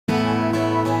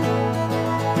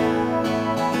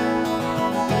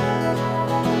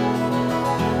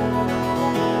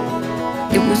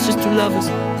was just two lovers,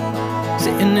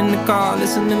 sitting in the car,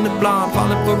 listening to Blonde,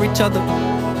 falling for each other.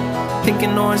 Pink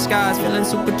and orange skies, feeling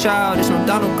super childish, no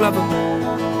Donald Glover.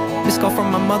 Missed call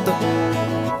from my mother,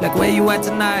 like, where you at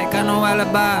tonight? Got no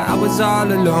alibi. I was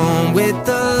all alone with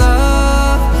the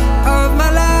love of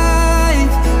my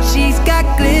life. She's got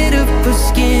glitter for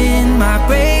skin, my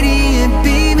radiant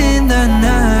beam in the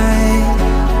night.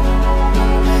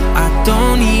 I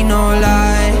don't need no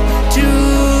light to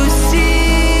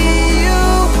see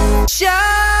you shine.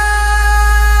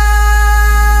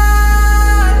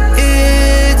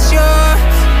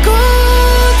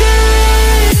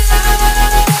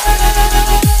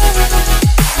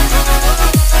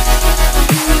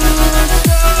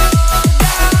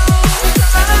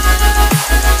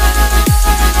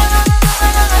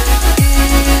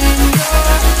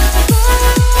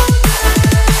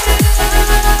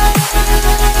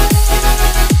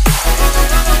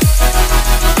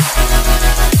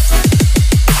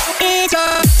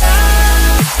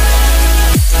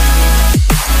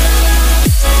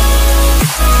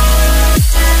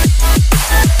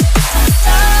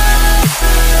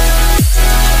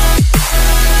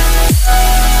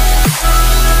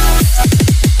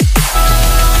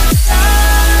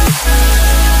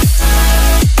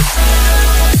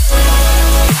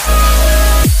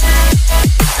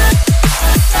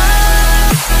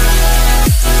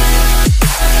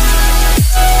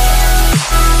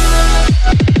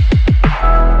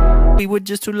 We were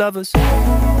just two lovers,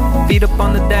 feet up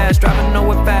on the dash, driving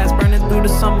nowhere fast, burning through the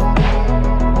summer.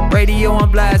 Radio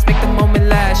on blast, make the moment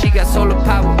last. She got solar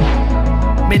power,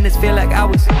 minutes feel like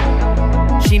hours.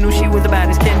 She knew she was the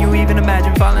baddest. Can you even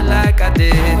imagine falling like I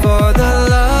did? For the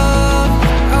love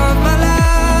of my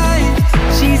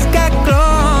life, she's got glow.